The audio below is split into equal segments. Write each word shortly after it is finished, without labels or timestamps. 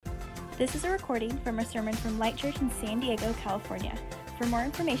This is a recording from a sermon from Light Church in San Diego, California. For more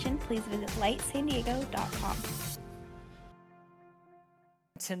information, please visit lightsandiego.com.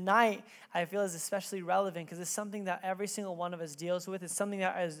 Tonight, I feel is especially relevant because it's something that every single one of us deals with. It's something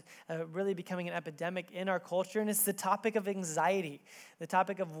that is really becoming an epidemic in our culture, and it's the topic of anxiety, the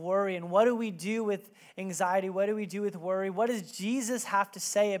topic of worry. And what do we do with anxiety? What do we do with worry? What does Jesus have to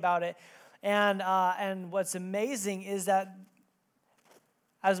say about it? And what's amazing is that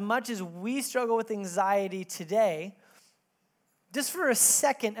as much as we struggle with anxiety today, just for a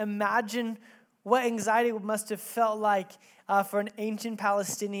second, imagine what anxiety must have felt like for an ancient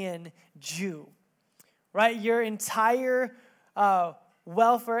Palestinian Jew, right? Your entire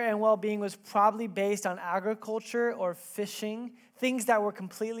welfare and well-being was probably based on agriculture or fishing, things that were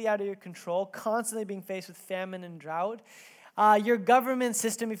completely out of your control, constantly being faced with famine and drought. Your government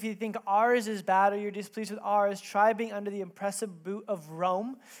system, if you think ours is bad or you're displeased with ours, try being under the oppressive boot of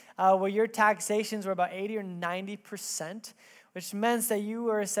Rome, where your taxations were about 80 or 90%, which meant that you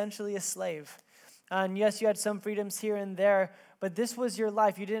were essentially a slave. And yes, you had some freedoms here and there, but this was your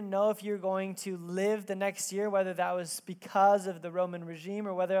life. You didn't know if you were going to live the next year, whether that was because of the Roman regime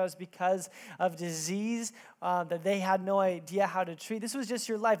or whether it was because of disease that they had no idea how to treat. This was just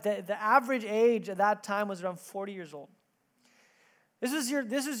your life. The average age at that time was around 40 years old. This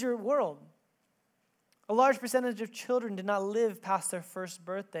was your world. A large percentage of children did not live past their first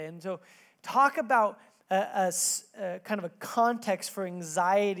birthday. And so talk about a kind of a context for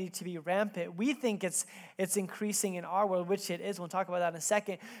anxiety to be rampant. We think it's increasing in our world, which it is. We'll talk about that in a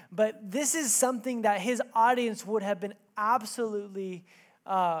second. But this is something that his audience would have been absolutely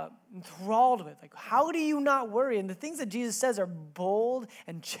enthralled with. Like, how do you not worry? And the things that Jesus says are bold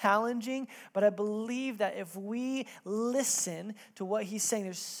and challenging, but I believe that if we listen to what he's saying,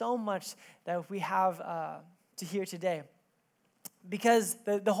 there's so much that we have to hear today. Because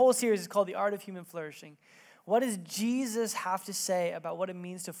the whole series is called The Art of Human Flourishing. What does Jesus have to say about what it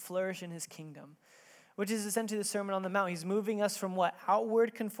means to flourish in his kingdom? Which is essentially the Sermon on the Mount. He's moving us from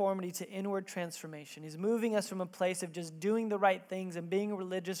outward conformity to inward transformation. He's moving us from a place of just doing the right things and being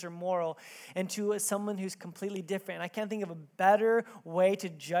religious or moral into someone who's completely different. And I can't think of a better way to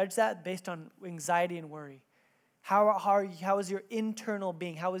judge that based on anxiety and worry. How is your internal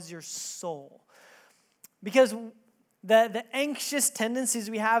being? How is your soul? Because the anxious tendencies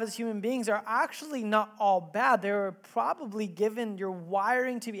we have as human beings are actually not all bad. They were probably given, your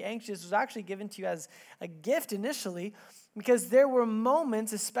wiring to be anxious was actually given to you as a gift initially, because there were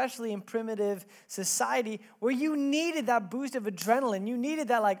moments, especially in primitive society, where you needed that boost of adrenaline. You needed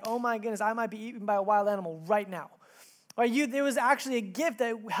that, like, oh my goodness, I might be eaten by a wild animal right now. Or there was actually a gift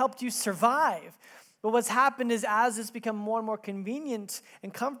that helped you survive. But what's happened is as it's become more and more convenient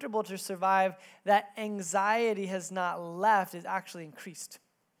and comfortable to survive, that anxiety has not left, it's actually increased.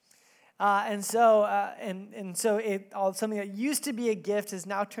 And so something that used to be a gift has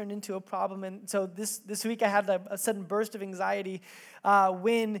now turned into a problem. And so this week I had a sudden burst of anxiety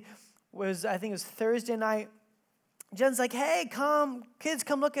when I think it was Thursday night. Jen's like, hey, kids,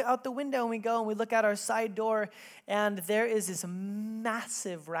 come look out the window. And we go and we look out our side door, and there is this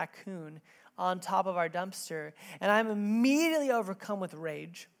massive raccoon on top of our dumpster, and I'm immediately overcome with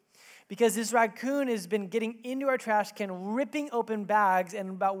rage because this raccoon has been getting into our trash can, ripping open bags,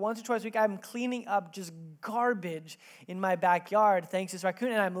 and about once or twice a week I'm cleaning up just garbage in my backyard thanks to this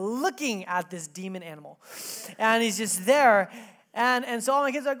raccoon, and I'm looking at this demon animal, and he's just there. And so all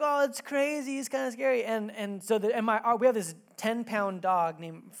my kids are like, oh, it's crazy, it's kind of scary. We have this 10-pound dog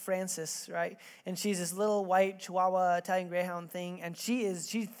named Frances, right? And she's this little white Chihuahua Italian Greyhound thing, and she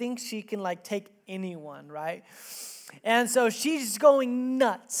thinks she can like take anyone, right? And so she's going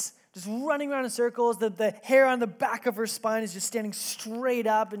nuts, just running around in circles. The hair on the back of her spine is just standing straight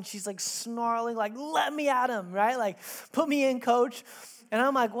up, and she's like snarling, like, let me at him, right? Like, put me in, coach. And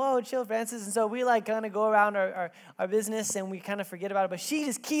I'm like, whoa, chill, Francis. And so we like kind of go around our business and we kind of forget about it. But she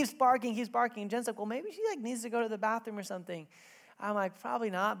just keeps barking. And Jen's like, well, maybe she like needs to go to the bathroom or something. I'm like, probably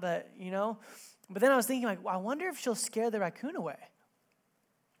not, but you know. But then I was thinking like, well, I wonder if she'll scare the raccoon away.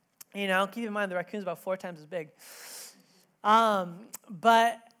 You know, keep in mind the raccoon's about 4 times as big.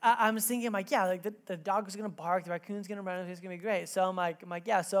 But I'm just thinking, like, yeah, like the dog is going to bark, the raccoon's going to run, it's going to be great. So I'm like,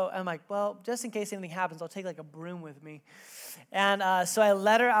 yeah. So I'm like, well, just in case anything happens, I'll take like a broom with me. And so I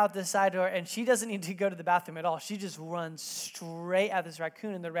let her out the side door, and she doesn't need to go to the bathroom at all. She just runs straight at this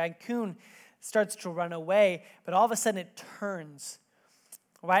raccoon, and the raccoon starts to run away, but all of a sudden it turns,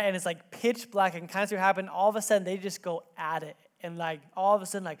 right? And it's like pitch black, and kind of happen. All of a sudden they just go at it, and like all of a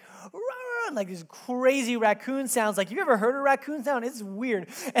sudden like, like these crazy raccoon sounds. Like, you ever heard a raccoon sound? It's weird.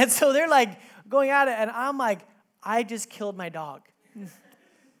 And so they're like going at it, and I'm like, I just killed my dog.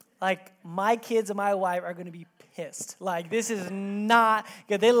 like my kids and my wife are going to be pissed. Like, this is not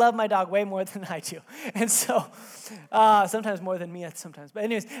good. They love my dog way more than I do. And so, sometimes more than me sometimes. But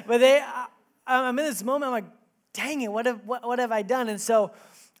anyways, I'm in this moment, I'm like, dang it, what have I done? And so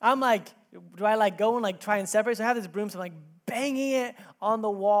I'm like, do I like go and like try and separate? So I have this broom, so I'm like banging it on the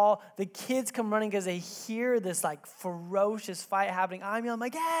wall. The kids come running because they hear this like ferocious fight happening. I'm yelling,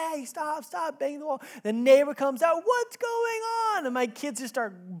 like, hey, stop banging the wall. The neighbor comes out, what's going on? And my kids just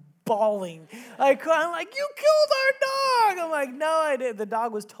start bawling. I'm like, you killed our dog. I'm like, no, I didn't. The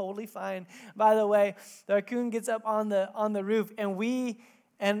dog was totally fine. By the way, the raccoon gets up on the roof, and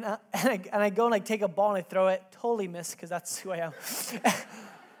I go and like take a ball and I throw it. Totally miss because that's who I am.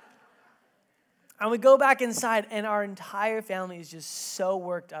 And we go back inside, and our entire family is just so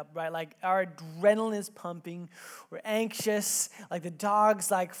worked up, right? Like, our adrenaline is pumping. We're anxious. Like, the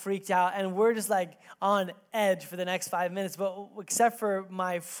dog's, like, freaked out. And we're just, like, on edge for the next 5 minutes. But except for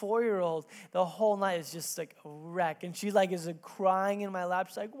my 4-year-old, the whole night is just, like, a wreck. And she, like, is crying in my lap.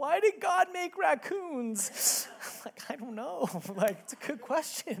 She's like, why did God make raccoons? I'm like, I don't know. Like, it's a good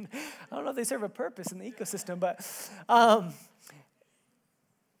question. I don't know if they serve a purpose in the ecosystem. But,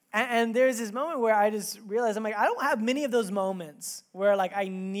 And there's this moment where I just realized, I'm like, I don't have many of those moments where like I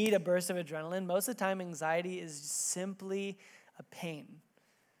need a burst of adrenaline. Most of the time, anxiety is simply a pain.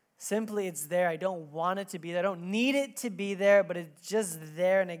 Simply, it's there. I don't want it to be there. I don't need it to be there, but it's just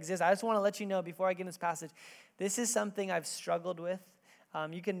there and exists. I just want to let you know before I get in this passage, this is something I've struggled with.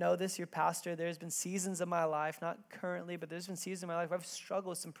 You can know this, your pastor. There's been seasons of my life, not currently, but there's been seasons of my life where I've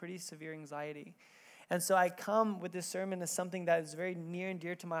struggled with some pretty severe anxiety. And so I come with this sermon as something that is very near and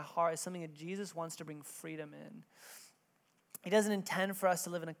dear to my heart, as something that Jesus wants to bring freedom in. He doesn't intend for us to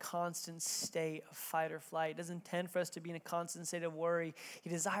live in a constant state of fight or flight. He doesn't intend for us to be in a constant state of worry. He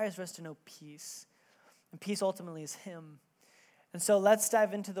desires for us to know peace. And peace ultimately is Him. And so let's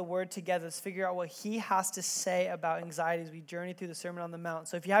dive into the Word together. Let's figure out what He has to say about anxiety as we journey through the Sermon on the Mount.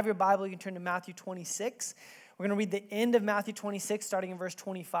 So if you have your Bible, you can turn to Matthew 26. We're going to read the end of Matthew 26, starting in verse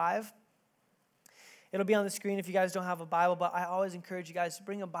 25. It'll be on the screen if you guys don't have a Bible, but I always encourage you guys to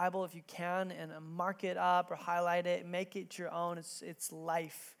bring a Bible if you can and mark it up or highlight it. Make it your own. It's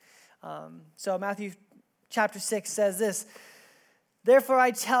life. So Matthew chapter 6 says this, therefore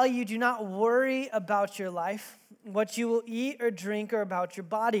I tell you, do not worry about your life, what you will eat or drink, or about your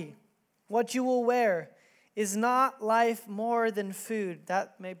body, what you will wear. Is not life more than food?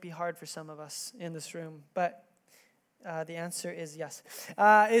 That may be hard for some of us in this room, but the answer is yes.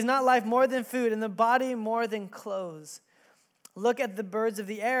 Is not life more than food, and the body more than clothes? Look at the birds of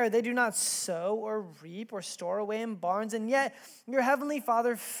the air. They do not sow or reap or store away in barns, and yet your heavenly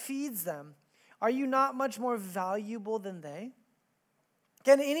Father feeds them. Are you not much more valuable than they?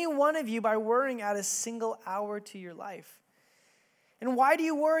 Can any one of you, by worrying, add a single hour to your life? And why do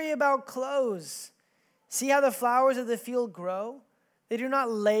you worry about clothes? See how the flowers of the field grow? They do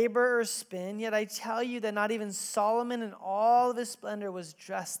not labor or spin, yet I tell you that not even Solomon in all of his splendor was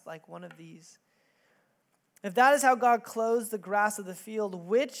dressed like one of these. If that is how God clothes the grass of the field,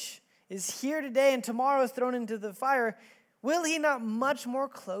 which is here today and tomorrow is thrown into the fire, will He not much more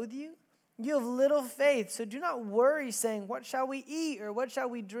clothe you? You have little faith, so do not worry, saying, what shall we eat or what shall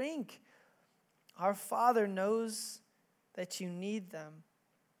we drink? Our Father knows that you need them.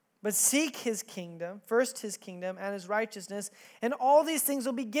 But seek His kingdom, first His kingdom and His righteousness, and all these things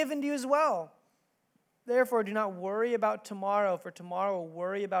will be given to you as well. Therefore, do not worry about tomorrow, for tomorrow will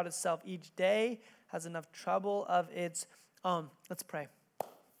worry about itself. Each day has enough trouble of its own. Let's pray.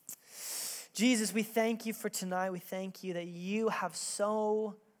 Jesus, we thank You for tonight. We thank You that You have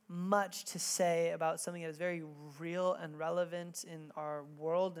so much to say about something that is very real and relevant in our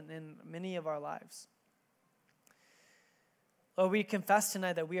world and in many of our lives. Lord, we confess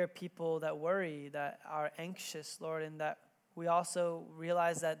tonight that we are people that worry, that are anxious, Lord, and that we also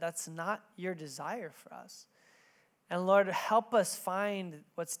realize that that's not Your desire for us. And Lord, help us find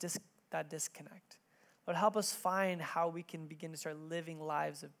what's that disconnect. Lord, help us find how we can begin to start living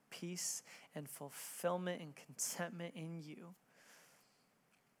lives of peace and fulfillment and contentment in You.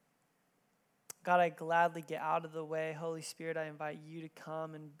 God, I gladly get out of the way. Holy Spirit, I invite You to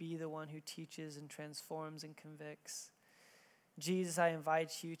come and be the one who teaches and transforms and convicts. Jesus, I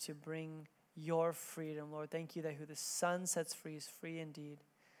invite You to bring Your freedom, Lord. Thank You that who the Son sets free is free indeed.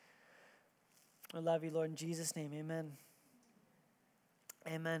 I love You, Lord. In Jesus' name, amen.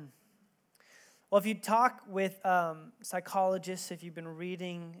 Amen. Well, if you talk with psychologists, if you've been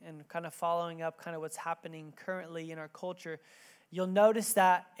reading and kind of following up kind of what's happening currently in our culture, you'll notice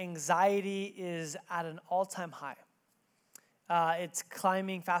that anxiety is at an all-time high. It's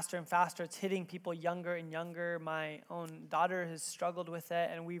climbing faster and faster. It's hitting people younger and younger. My own daughter has struggled with it,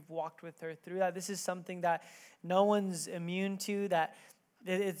 and we've walked with her through that. This is something that no one's immune to, that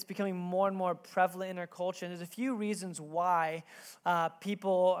it's becoming more and more prevalent in our culture. And there's a few reasons why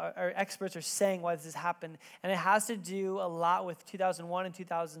people or experts are saying why this has happened. And it has to do a lot with 2001 and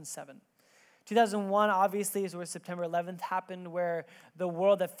 2007. 2001, obviously, is where September 11th happened, where the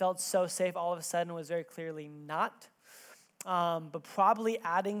world that felt so safe all of a sudden was very clearly not. But probably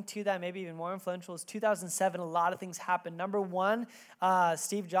adding to that, maybe even more influential, is 2007. A lot of things happened. Number one,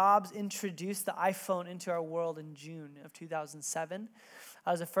 Steve Jobs introduced the iPhone into our world in June of 2007. It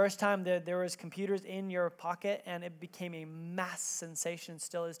was the first time that there was computers in your pocket, and it became a mass sensation,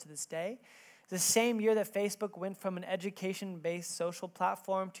 still is to this day. The same year that Facebook went from an education-based social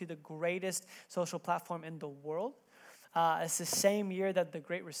platform to the greatest social platform in the world. It's the same year that the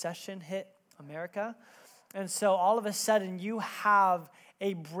Great Recession hit America. And so all of a sudden, you have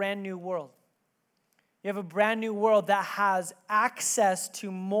a brand new world. You have a brand new world that has access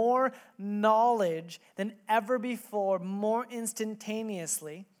to more knowledge than ever before, more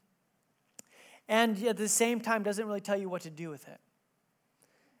instantaneously, and at the same time doesn't really tell you what to do with it.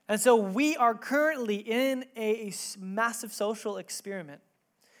 And so we are currently in a massive social experiment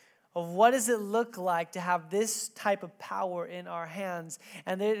of what does it look like to have this type of power in our hands.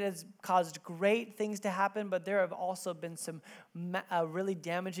 And it has caused great things to happen, but there have also been some really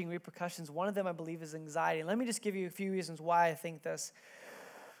damaging repercussions. One of them, I believe, is anxiety. And let me just give you a few reasons why I think this.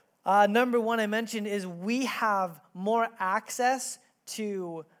 Number one I mentioned is we have more access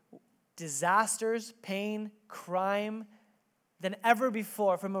to disasters, pain, crime than ever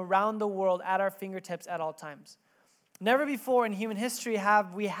before from around the world at our fingertips at all times. Never before in human history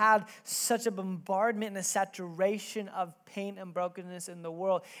have we had such a bombardment and a saturation of pain and brokenness in the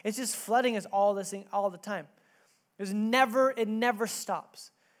world. It's just flooding us all the time. It never stops.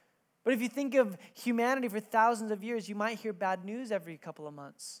 But if you think of humanity for thousands of years, you might hear bad news every couple of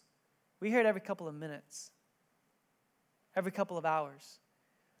months. We hear it every couple of minutes, every couple of hours.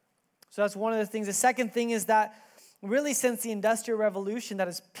 So that's one of the things. The second thing is that really since the Industrial Revolution that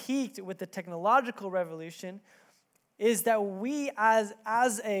has peaked with the technological revolution, is that we as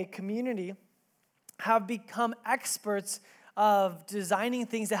a community have become experts of designing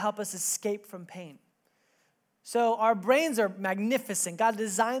things that help us escape from pain. So our brains are magnificent. God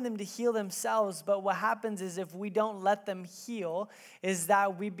designed them to heal themselves, but what happens is if we don't let them heal, is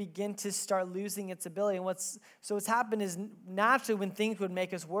that we begin to start losing its ability. And what's happened is naturally when things would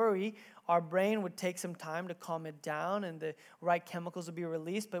make us worry, our brain would take some time to calm it down and the right chemicals would be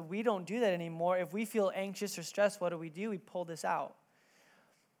released, but we don't do that anymore. If we feel anxious or stressed, what do? We pull this out.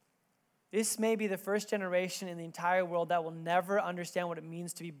 This may be the first generation in the entire world that will never understand what it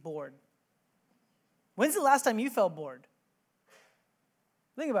means to be bored. When's the last time you felt bored?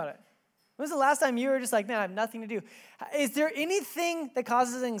 Think about it. When's the last time you were just like, man, I have nothing to do? Is there anything that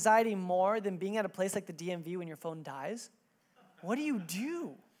causes anxiety more than being at a place like the DMV when your phone dies? What do you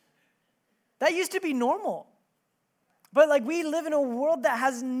do? That used to be normal. But we live in a world that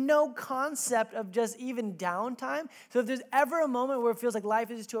has no concept of just even downtime. So if there's ever a moment where it feels like life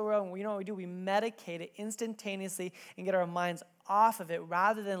is just too overwhelming, you know what we do? We medicate it instantaneously and get our minds off of it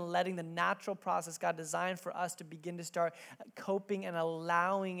rather than letting the natural process God designed for us to begin to start coping and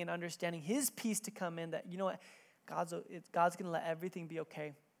allowing and understanding His peace to come in, that, you know what, God's going to let everything be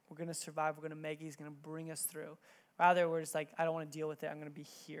okay. We're going to survive. We're going to make it. He's going to bring us through. Rather, we're just like, I don't want to deal with it. I'm going to be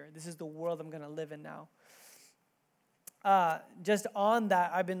here. This is the world I'm going to live in now. Just on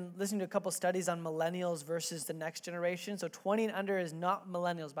that, I've been listening to a couple studies on millennials versus the next generation. So 20 and under is not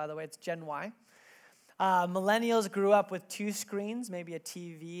millennials, by the way. It's Gen Y. Millennials grew up with 2 screens, maybe a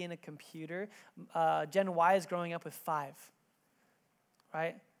TV and a computer. Gen Y is growing up with 5,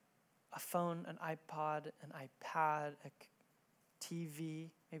 right? A phone, an iPod, an iPad, a TV,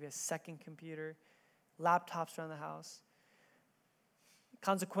 maybe a second computer, laptops around the house.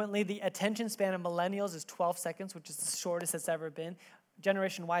 Consequently, the attention span of millennials is 12 seconds, which is the shortest it's ever been.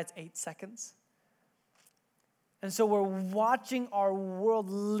 Generation Y, it's 8 seconds. And so we're watching our world,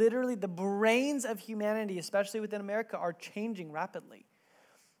 literally the brains of humanity, especially within America, are changing rapidly.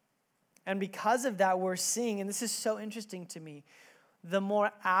 And because of that, we're seeing, and this is so interesting to me, the more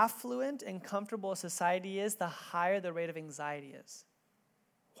affluent and comfortable a society is, the higher the rate of anxiety is.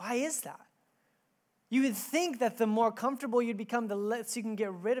 Why is that? You would think that the more comfortable you'd become, the less you can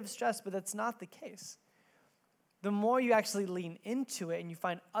get rid of stress, but that's not the case. The more you actually lean into it and you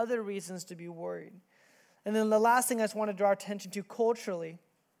find other reasons to be worried. And then the last thing I just want to draw attention to culturally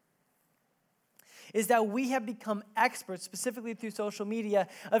is that we have become experts, specifically through social media,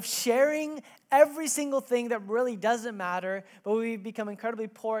 of sharing every single thing that really doesn't matter, but we've become incredibly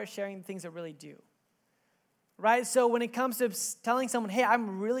poor at sharing the things that really do. Right? So when it comes to telling someone, hey,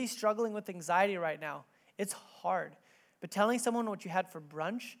 I'm really struggling with anxiety right now, it's hard. But telling someone what you had for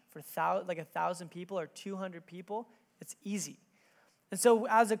brunch for like 1,000 people or 200 people, it's easy. And so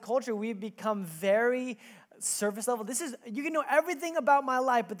as a culture, we've become very surface level. You can know everything about my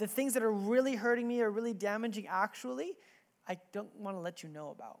life, but the things that are really hurting me or really damaging, actually, I don't want to let you know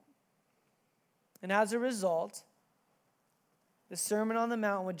about. And as a result, the Sermon on the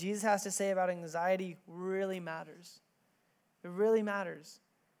Mount, what Jesus has to say about anxiety really matters. It really matters.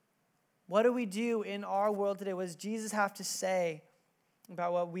 What do we do in our world today? What does Jesus have to say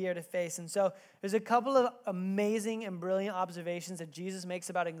about what we are to face? And so there's a couple of amazing and brilliant observations that Jesus makes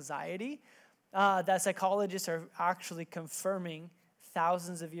about anxiety that psychologists are actually confirming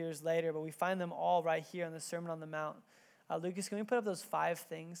thousands of years later, but we find them all right here in the Sermon on the Mount. Lucas, can we put up those 5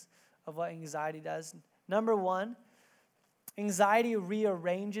 things of what anxiety does? Number 1, anxiety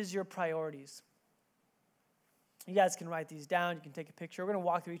rearranges your priorities. You guys can write these down. You can take a picture. We're going to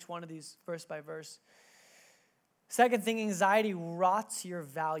walk through each one of these verse by verse. Second thing, anxiety rots your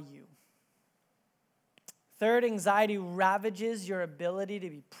value. Third, anxiety ravages your ability to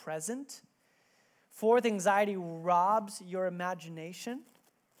be present. Fourth, anxiety robs your imagination.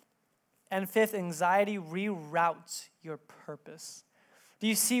 And fifth, anxiety reroutes your purpose. Do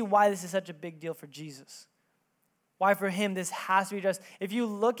you see why this is such a big deal for Jesus? Why for him this has to be addressed? If you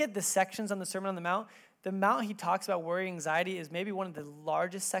look at the sections on the Sermon on the Mount he talks about worry and anxiety is maybe one of the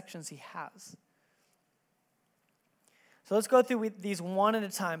largest sections he has. So let's go through these one at a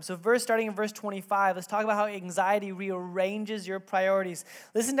time. So starting in verse 25, let's talk about how anxiety rearranges your priorities.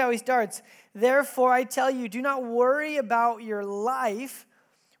 Listen to how he starts. Therefore, I tell you, do not worry about your life,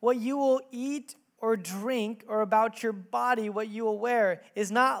 what you will eat or drink, or about your body, what you will wear.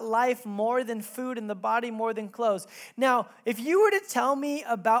 Is not life more than food and the body more than clothes? Now, if you were to tell me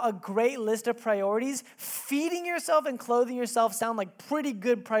about a great list of priorities, feeding yourself and clothing yourself sound like pretty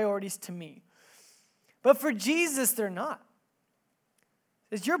good priorities to me. But for Jesus, they're not.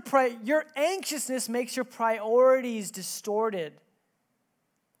 Your anxiousness makes your priorities distorted.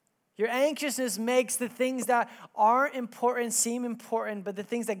 Your anxiousness makes the things that aren't important seem important, but the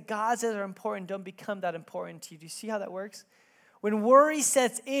things that God says are important don't become that important to you. Do you see how that works? When worry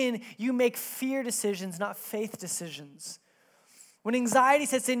sets in, you make fear decisions, not faith decisions. When anxiety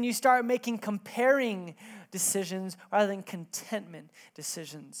sets in, you start making comparing decisions rather than contentment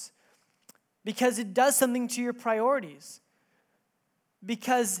decisions. Because it does something to your priorities.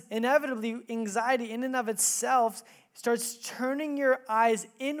 Because inevitably, anxiety in and of itself starts turning your eyes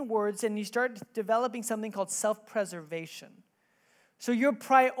inwards and you start developing something called self-preservation. So your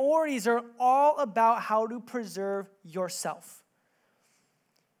priorities are all about how to preserve yourself,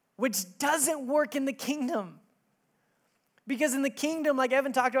 which doesn't work in the kingdom. Because in the kingdom, like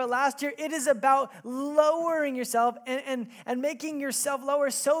Evan talked about last year, it is about lowering yourself and making yourself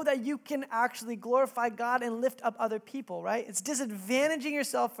lower so that you can actually glorify God and lift up other people, right? It's disadvantaging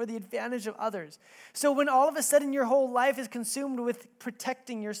yourself for the advantage of others. So when all of a sudden your whole life is consumed with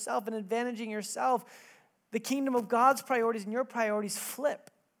protecting yourself and advantaging yourself, the kingdom of God's priorities and your priorities flip.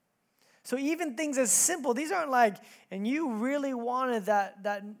 So even things as simple, these aren't like, and you really wanted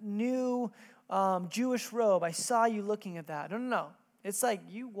that new Jewish robe. I saw you looking at that. No. It's like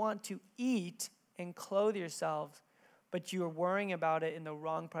you want to eat and clothe yourselves, but you are worrying about it in the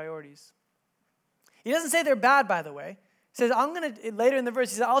wrong priorities. He doesn't say they're bad, by the way. He says, later in the verse,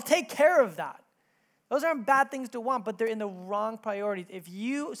 he says, I'll take care of that. Those aren't bad things to want, but they're in the wrong priorities. If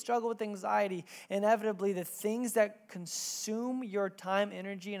you struggle with anxiety, inevitably the things that consume your time,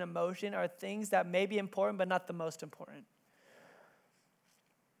 energy, and emotion are things that may be important, but not the most important.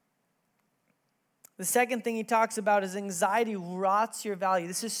 The second thing he talks about is anxiety rots your value.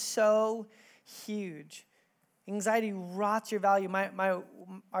 This is so huge. Anxiety rots your value.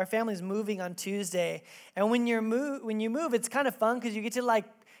 Our family's moving on Tuesday, and when you move, it's kind of fun because you get to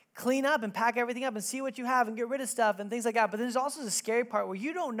clean up and pack everything up and see what you have and get rid of stuff and things like that. But there's also the scary part where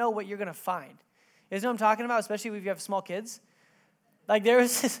you don't know what you're gonna find. You guys know what I'm talking about, especially if you have small kids.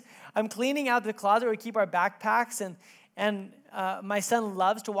 I'm cleaning out the closet where we keep our backpacks, and my son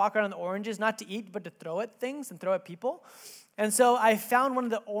loves to walk around the oranges, not to eat, but to throw at things and throw at people. And so I found one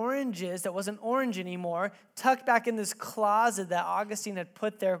of the oranges that wasn't orange anymore, tucked back in this closet that Augustine had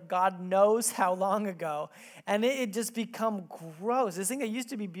put there God knows how long ago. And it had just become gross. This thing that used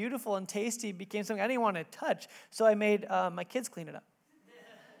to be beautiful and tasty became something I didn't want to touch. So I made my kids clean it up.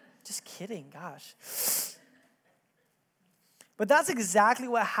 Just kidding, gosh. But that's exactly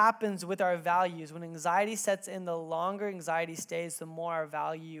what happens with our values. When anxiety sets in, the longer anxiety stays, the more our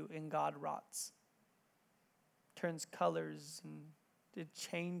value in God rots. Turns colors and it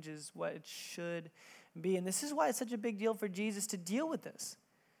changes what it should be. And this is why it's such a big deal for Jesus to deal with this.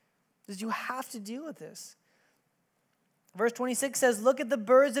 Because you have to deal with this. Verse 26 says, look at the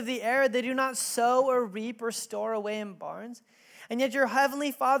birds of the air. They do not sow or reap or store away in barns, and yet your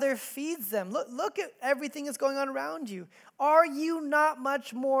heavenly Father feeds them. Look at everything that's going on around you. Are you not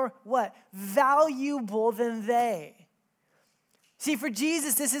much more, what? Valuable than they? See, for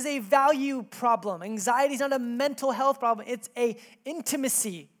Jesus, this is a value problem. Anxiety is not a mental health problem. It's an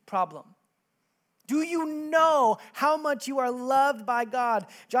intimacy problem. Do you know how much you are loved by God?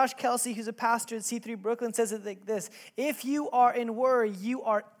 Josh Kelsey, who's a pastor at C3 Brooklyn, says it like this: if you are in worry, you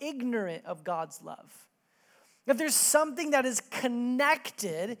are ignorant of God's love. If there's something that is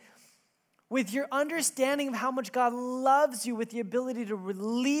connected with your understanding of how much God loves you, with the ability to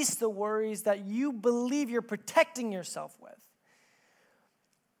release the worries that you believe you're protecting yourself with.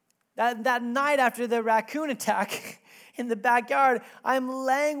 That night after the raccoon attack in the backyard, I'm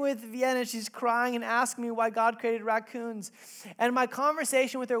laying with Vienna. She's crying and asking me why God created raccoons. And my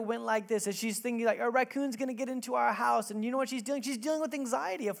conversation with her went like this, as she's thinking like, are raccoons going to get into our house? And you know what she's doing? She's dealing with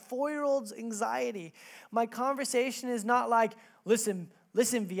anxiety, a 4-year-old's anxiety. My conversation is not like, listen,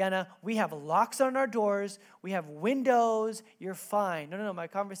 Vienna, we have locks on our doors. We have windows. You're fine. No. My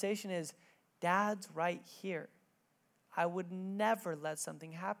conversation is, Dad's right here. I would never let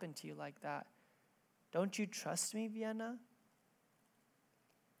something happen to you like that. Don't you trust me, Vienna?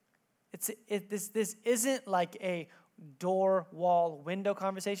 This isn't like a door, wall, window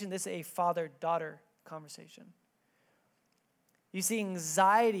conversation. This is a father-daughter conversation. You see,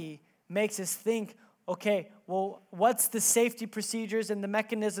 anxiety makes us think, okay, well, what's the safety procedures and the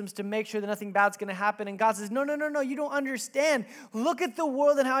mechanisms to make sure that nothing bad's going to happen? And God says, no, you don't understand. Look at the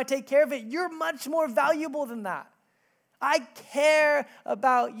world and how I take care of it. You're much more valuable than that. I care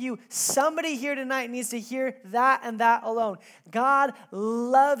about you. Somebody here tonight needs to hear that and that alone. God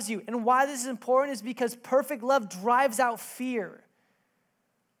loves you. And why this is important is because perfect love drives out fear.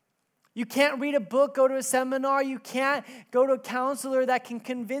 You can't read a book, go to a seminar. You can't go to a counselor that can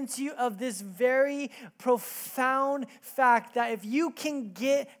convince you of this very profound fact that if you can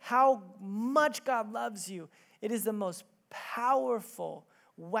get how much God loves you, it is the most powerful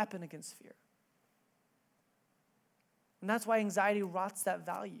weapon against fear. And that's why anxiety rots that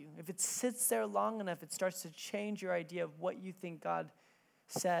value. If it sits there long enough, it starts to change your idea of what you think God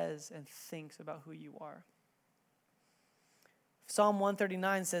says and thinks about who you are. Psalm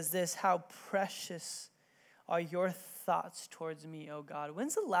 139 says this: how precious are your thoughts towards me, O God.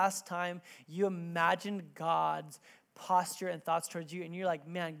 When's the last time you imagined God's posture and thoughts towards you and you're like,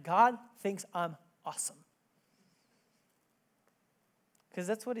 man, God thinks I'm awesome? Because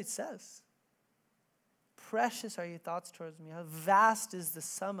that's what it says. Precious are your thoughts towards me. How vast is the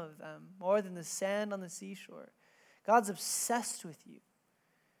sum of them, more than the sand on the seashore. God's obsessed with you.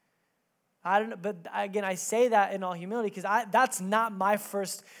 I don't know, but again, I say that in all humility because that's not my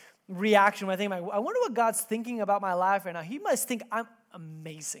first reaction when I think, I wonder what God's thinking about my life right now. He must think I'm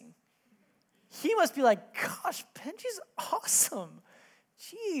amazing. He must be like, gosh, Benji's awesome.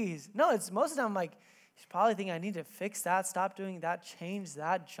 Jeez. No, it's most of the time I'm like, he's probably thinking I need to fix that, stop doing that, change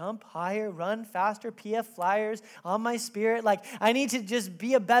that, jump higher, run faster, PF flyers on my spirit. Like, I need to just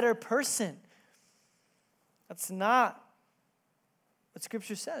be a better person. That's not what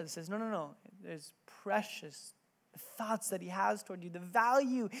Scripture says. It says, no. There's precious thoughts that he has toward you, the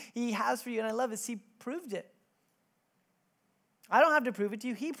value he has for you. And I love it. He proved it. I don't have to prove it to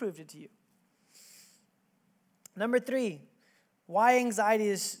you. He proved it to you. Number 3. Why anxiety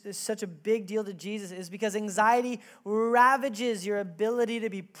is such a big deal to Jesus is because anxiety ravages your ability to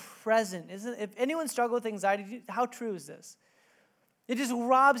be present. If anyone struggles with anxiety, how true is this? It just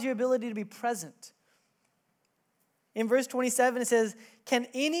robs your ability to be present. In verse 27, it says, can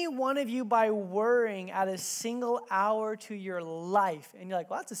any one of you, by worrying, add a single hour to your life? And you're like,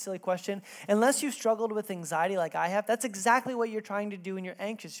 well, that's a silly question. Unless you've struggled with anxiety like I have, that's exactly what you're trying to do when you're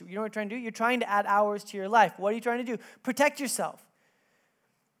anxious. You know what you're trying to do? You're trying to add hours to your life. What are you trying to do? Protect yourself.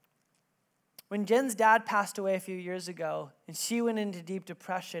 When Jen's dad passed away a few years ago, and she went into deep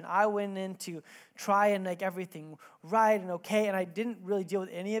depression, I went in to try and make everything right and okay, and I didn't really deal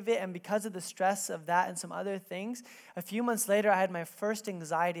with any of it, and because of the stress of that and some other things, a few months later, I had my first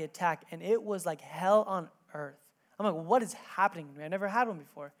anxiety attack, and it was like hell on earth. I'm like, what is happening to me? I never had one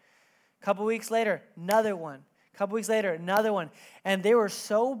before. A couple weeks later, another one. A couple weeks later, another one. And they were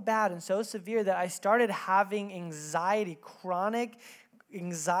so bad and so severe that I started having anxiety, chronic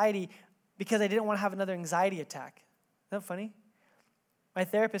anxiety, because I didn't want to have another anxiety attack. Isn't that funny? My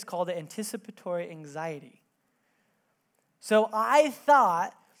therapist called it anticipatory anxiety. So I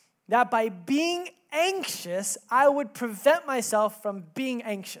thought that by being anxious, I would prevent myself from being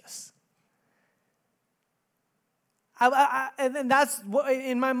anxious. And that's what,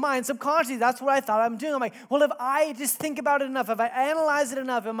 in my mind, subconsciously, that's what I thought I'm doing. I'm like, well, if I just think about it enough, if I analyze it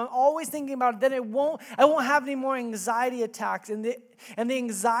enough, if I'm always thinking about it, then I won't have any more anxiety attacks. And the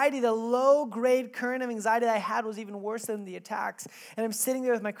anxiety, the low-grade current of anxiety that I had was even worse than the attacks. And I'm sitting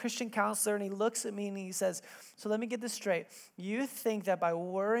there with my Christian counselor, and he looks at me and he says, so let me get this straight. You think that by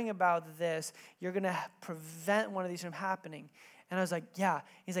worrying about this, you're going to prevent one of these from happening? And I was like, yeah.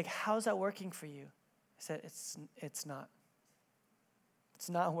 He's like, how's that working for you? I said, it's not. It's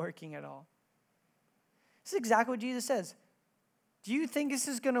not working at all. This is exactly what Jesus says. Do you think this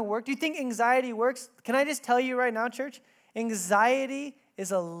is going to work? Do you think anxiety works? Can I just tell you right now, church? Anxiety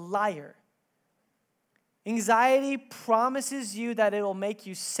is a liar. Anxiety promises you that it will make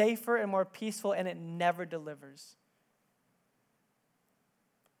you safer and more peaceful, and it never delivers.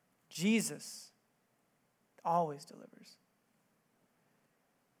 Jesus always delivers.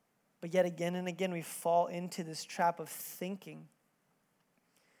 But yet again and again, we fall into this trap of thinking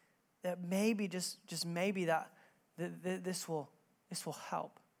that maybe, just maybe, that this will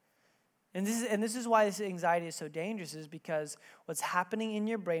help. And this is why this anxiety is so dangerous, is because what's happening in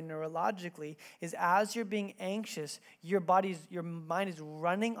your brain neurologically is as you're being anxious, your mind is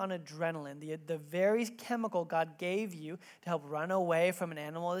running on adrenaline, the very chemical God gave you to help run away from an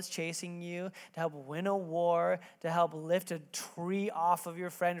animal that's chasing you, to help win a war, to help lift a tree off of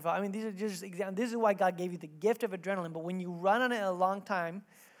your friend. I mean, these are just examples. This is why God gave you the gift of adrenaline. But when you run on it a long time,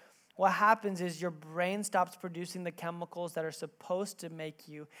 what happens is your brain stops producing the chemicals that are supposed to make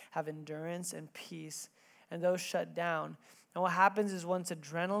you have endurance and peace, and those shut down. And what happens is once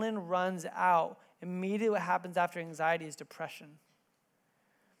adrenaline runs out, immediately what happens after anxiety is depression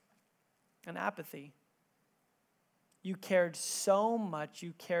and apathy. You cared so much,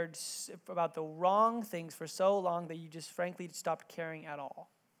 you cared about the wrong things for so long that you just frankly stopped caring at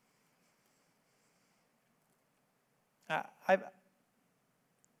all.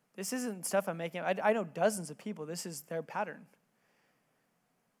 This isn't stuff I'm making. I know dozens of people. This is their pattern.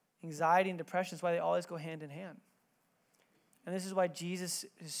 Anxiety and depression is why they always go hand in hand. And this is why Jesus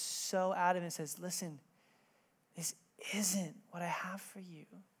is so adamant and says, listen, this isn't what I have for you.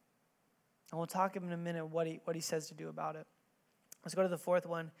 And we'll talk in a minute what he says to do about it. Let's go to the fourth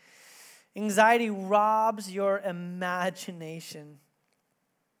one. Anxiety robs your imagination.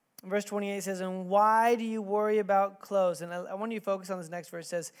 Verse 28 says, and why do you worry about clothes? And I want you to focus on this next verse. It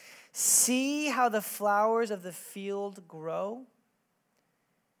says, see how the flowers of the field grow?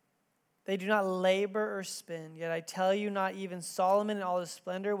 They do not labor or spin. Yet I tell you, not even Solomon in all his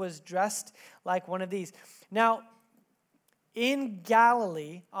splendor was dressed like one of these. Now, in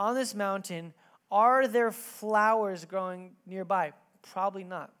Galilee, on this mountain, are there flowers growing nearby? Probably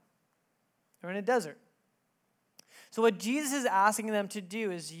not. They're in a desert. So what Jesus is asking them to do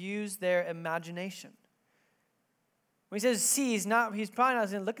is use their imagination. When he says see, he's probably not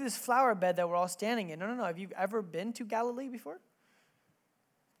saying, look at this flower bed that we're all standing in. No. Have you ever been to Galilee before?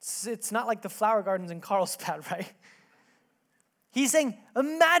 It's not like the flower gardens in Carlsbad, right? He's saying,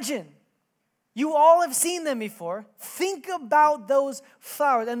 imagine. You all have seen them before. Think about those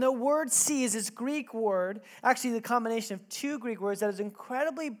flowers. And the word see is this Greek word, actually the combination of two Greek words that is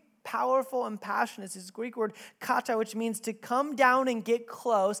incredibly powerful and passionate. It's this Greek word kata, which means to come down and get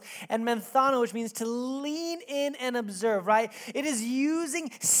close, and menthano, which means to lean in and observe, right? It is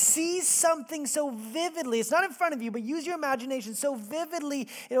see something so vividly. It's not in front of you, but use your imagination so vividly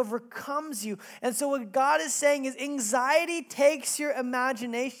it overcomes you. And so what God is saying is anxiety takes your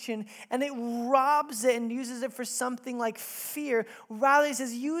imagination and it robs it and uses it for something like fear. Rather, he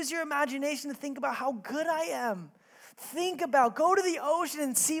says, use your imagination to think about how good I am. Go to the ocean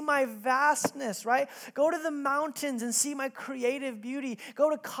and see my vastness, right? Go to the mountains and see my creative beauty.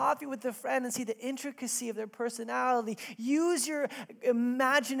 Go to coffee with a friend and see the intricacy of their personality. Use your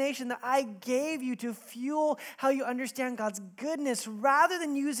imagination that I gave you to fuel how you understand God's goodness, rather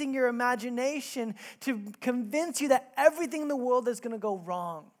than using your imagination to convince you that everything in the world is going to go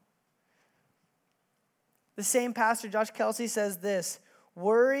wrong. The same pastor, Josh Kelsey, says this: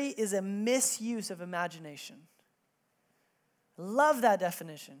 worry is a misuse of imagination. Love that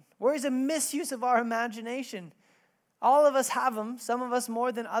definition. Worry is a misuse of our imagination. All of us have them, some of us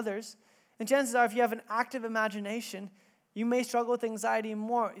more than others. And chances are, if you have an active imagination, you may struggle with anxiety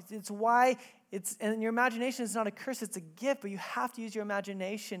more. And your imagination is not a curse, it's a gift, but you have to use your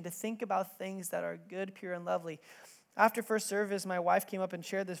imagination to think about things that are good, pure, and lovely. After first service, my wife came up and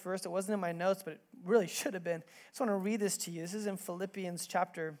shared this verse. It wasn't in my notes, but it really should have been. I just want to read this to you. This is in Philippians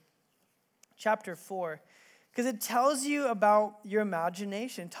chapter 4. Because it tells you about your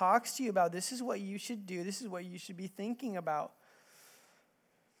imagination, talks to you about this is what you should do, this is what you should be thinking about.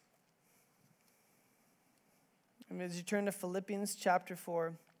 And as you turn to Philippians chapter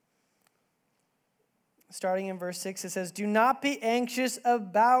 4, starting in verse 6, it says, "Do not be anxious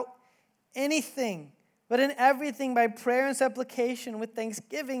about anything, but in everything by prayer and supplication with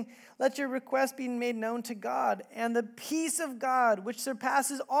thanksgiving, let your requests be made known to God. And the peace of God, which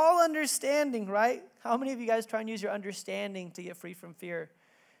surpasses all understanding," right? How many of you guys try and use your understanding to get free from fear?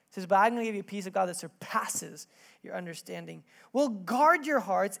 It says, "But I'm going to give you a peace of God that surpasses your understanding, will guard your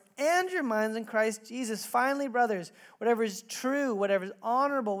hearts and your minds in Christ Jesus. Finally, brothers, whatever is true, whatever is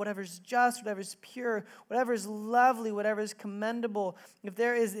honorable, whatever is just, whatever is pure, whatever is lovely, whatever is commendable, if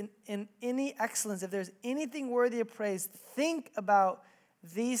there is in any excellence, if there's anything worthy of praise, think about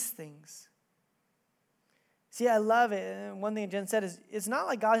these things." See, I love it. And one thing Jen said is, it's not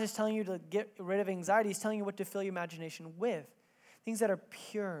like God's just telling you to get rid of anxiety. He's telling you what to fill your imagination with. Things that are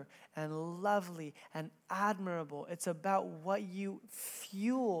pure and lovely and admirable. It's about what you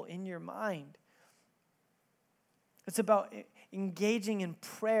fuel in your mind. It's about engaging in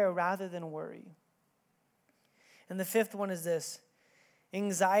prayer rather than worry. And the fifth one is this: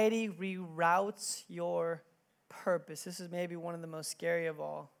 anxiety reroutes your purpose. This is maybe one of the most scary of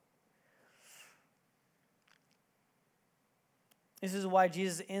all. This is why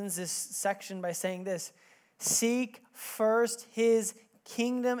Jesus ends this section by saying this: "Seek first his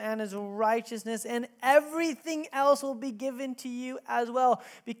kingdom and his righteousness, and everything else will be given to you as well."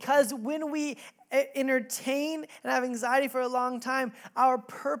 Because when we entertain and have anxiety for a long time, our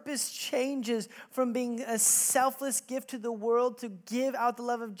purpose changes from being a selfless gift to the world to give out the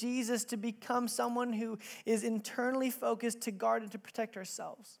love of Jesus to become someone who is internally focused to guard and to protect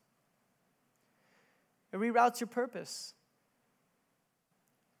ourselves. It reroutes your purpose.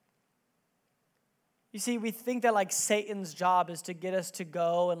 You see, we think that like Satan's job is to get us to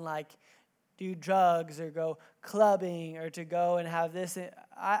go and like do drugs or go clubbing or to go and have this.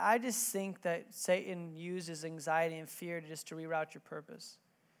 I just think that Satan uses anxiety and fear just to reroute your purpose.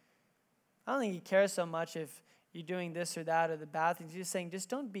 I don't think he cares so much if you're doing this or that or the bad things. He's just saying, just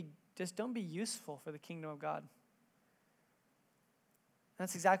don't be useful for the kingdom of God.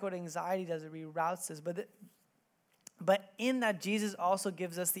 That's exactly what anxiety does. It reroutes us. But in that, Jesus also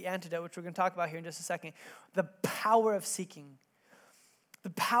gives us the antidote, which we're going to talk about here in just a second, the power of seeking.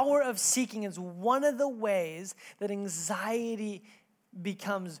 The power of seeking is one of the ways that anxiety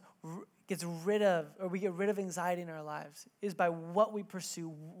gets rid of, or we get rid of anxiety in our lives, is by what we pursue,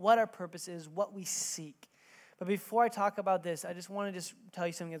 what our purpose is, what we seek. But before I talk about this, I just want to tell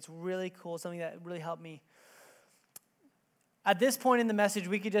you something that's really cool, something that really helped me. At this point in the message,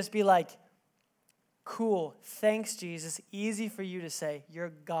 we could just be like, cool, thanks, Jesus. Easy for you to say,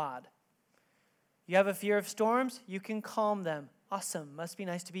 you're God. You have a fear of storms? You can calm them. Awesome, must be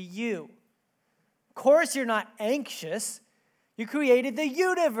nice to be you. Of course you're not anxious. You created the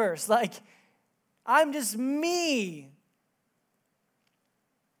universe. Like, I'm just me.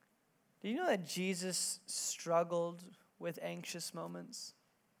 Do you know that Jesus struggled with anxious moments?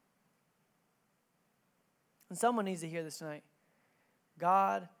 And someone needs to hear this tonight.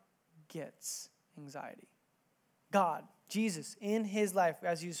 God gets anxiety. God, Jesus, in his life,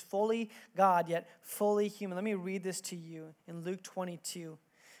 as he's fully God, yet fully human. Let me read this to you in Luke 22.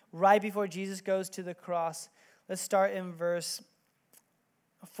 Right before Jesus goes to the cross. Let's start in verse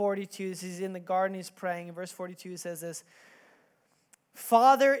 42. This is in the garden, he's praying. In verse 42, it says this: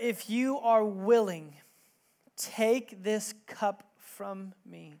 "Father, if you are willing, take this cup from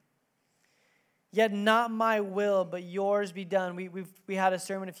me. Yet not my will, but yours be done." We had a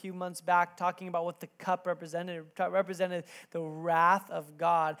sermon a few months back talking about what the cup represented. It represented the wrath of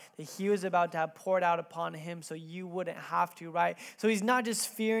God that he was about to have poured out upon him so you wouldn't have to, right? So he's not just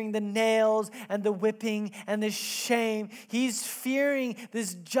fearing the nails and the whipping and the shame. He's fearing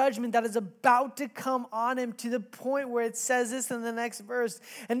this judgment that is about to come on him, to the point where it says this in the next verse: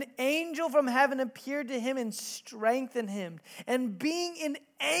 "An angel from heaven appeared to him and strengthened him. And being in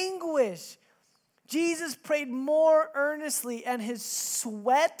anguish, Jesus prayed more earnestly, and his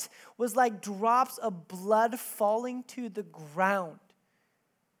sweat was like drops of blood falling to the ground."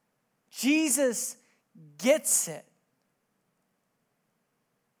 Jesus gets it.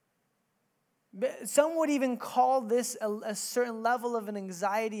 Some would even call this a certain level of an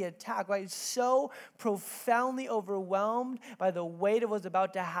anxiety attack, right? So profoundly overwhelmed by the weight of what's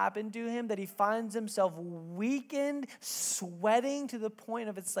about to happen to him that he finds himself weakened, sweating to the point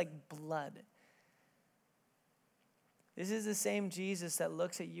of it's like blood. This is the same Jesus that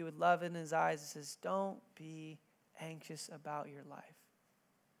looks at you with love in his eyes and says, don't be anxious about your life.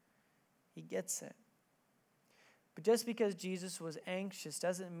 He gets it. But just because Jesus was anxious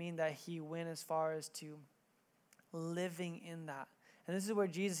doesn't mean that he went as far as to living in that. And this is where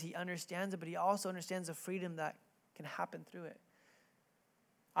Jesus, he understands it, but he also understands the freedom that can happen through it.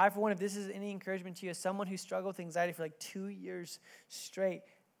 I, for one, if this is any encouragement to you, as someone who struggled with anxiety for like 2 years straight,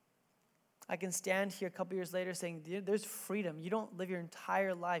 I can stand here a couple years later saying, there's freedom. You don't live your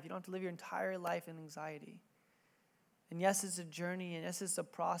entire life. You don't have to live your entire life in anxiety. And yes, it's a journey, and yes, it's a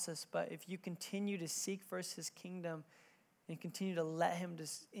process, but if you continue to seek first his kingdom and continue to let him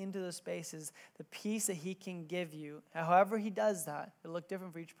into those spaces, the peace that he can give you, however he does that, it'll look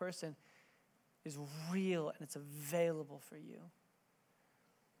different for each person, is real and it's available for you.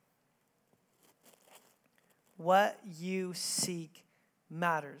 What you seek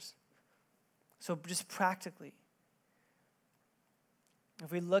matters. So just practically, if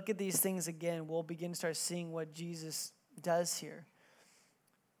we look at these things again, we'll begin to start seeing what Jesus does here.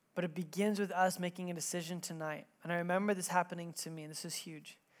 But it begins with us making a decision tonight. And I remember this happening to me, and this is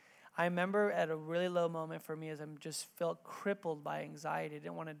huge. I remember at a really low moment for me as I just felt crippled by anxiety. I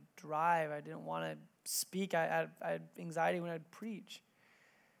didn't want to drive. I didn't want to speak. I had anxiety when I'd preach.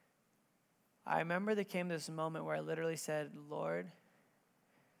 I remember there came this moment where I literally said, Lord,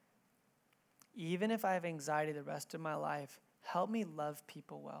 even if I have anxiety the rest of my life, help me love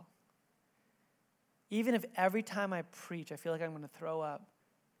people well. Even if every time I preach, I feel like I'm going to throw up,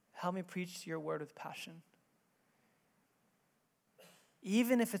 help me preach your word with passion.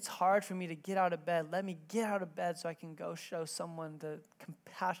 Even if it's hard for me to get out of bed, let me get out of bed so I can go show someone the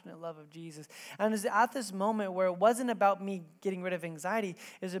compassionate love of Jesus. And it was at this moment where it wasn't about me getting rid of anxiety,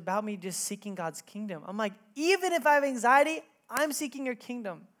 it was about me just seeking God's kingdom. I'm like, even if I have anxiety, I'm seeking your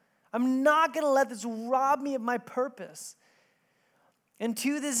kingdom. I'm not going to let this rob me of my purpose. And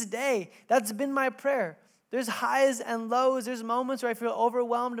to this day, that's been my prayer. There's highs and lows. There's moments where I feel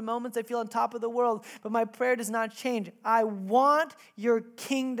overwhelmed and moments I feel on top of the world. But my prayer does not change. I want your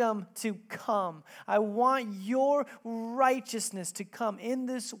kingdom to come. I want your righteousness to come in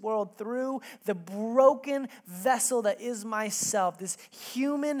this world through the broken vessel that is myself. This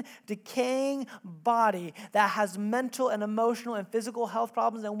human decaying body that has mental and emotional and physical health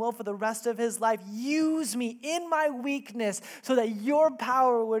problems and will for the rest of his life. Use me in my weakness so that your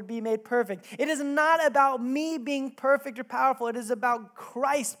power would be made perfect. It is not about me being perfect or powerful. It is about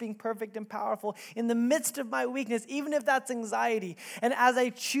Christ being perfect and powerful in the midst of my weakness, even if that's anxiety. And as I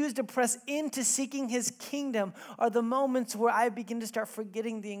choose to press into seeking his kingdom are the moments where I begin to start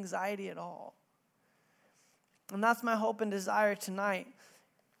forgetting the anxiety at all. And that's my hope and desire tonight,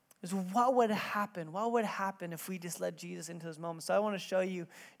 is what would happen? What would happen if we just let Jesus into those moments? So I want to show you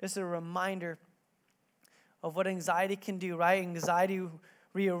just a reminder of what anxiety can do, right? Anxiety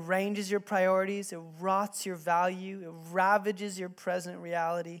rearranges your priorities, it rots your value, it ravages your present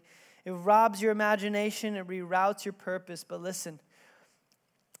reality, it robs your imagination, it reroutes your purpose. But listen,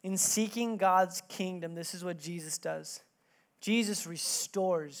 in seeking God's kingdom, this is what Jesus does. Jesus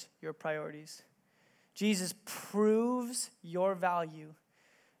restores your priorities. Jesus proves your value.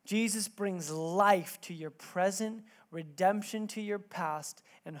 Jesus brings life to your present, redemption to your past,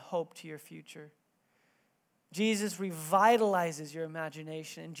 and hope to your future. Jesus revitalizes your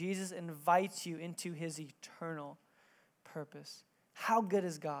imagination, and Jesus invites you into his eternal purpose. How good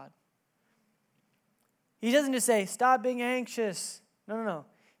is God? He doesn't just say, stop being anxious. No.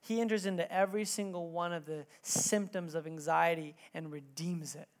 He enters into every single one of the symptoms of anxiety and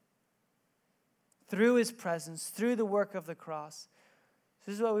redeems it. Through his presence, through the work of the cross.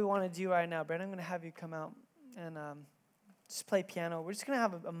 So this is what we want to do right now. Brandon, I'm going to have you come out and just play piano. We're just going to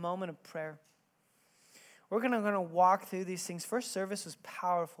have a moment of prayer. We're going to walk through these things. First service was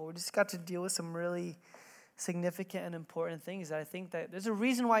powerful. We just got to deal with some really significant and important things that I think that there's a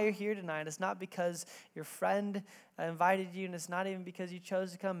reason why you're here tonight. It's not because your friend invited you, and it's not even because you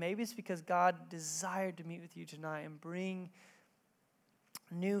chose to come. Maybe it's because God desired to meet with you tonight and bring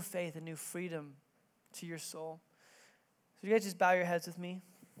new faith and new freedom to your soul. So you guys just bow your heads with me.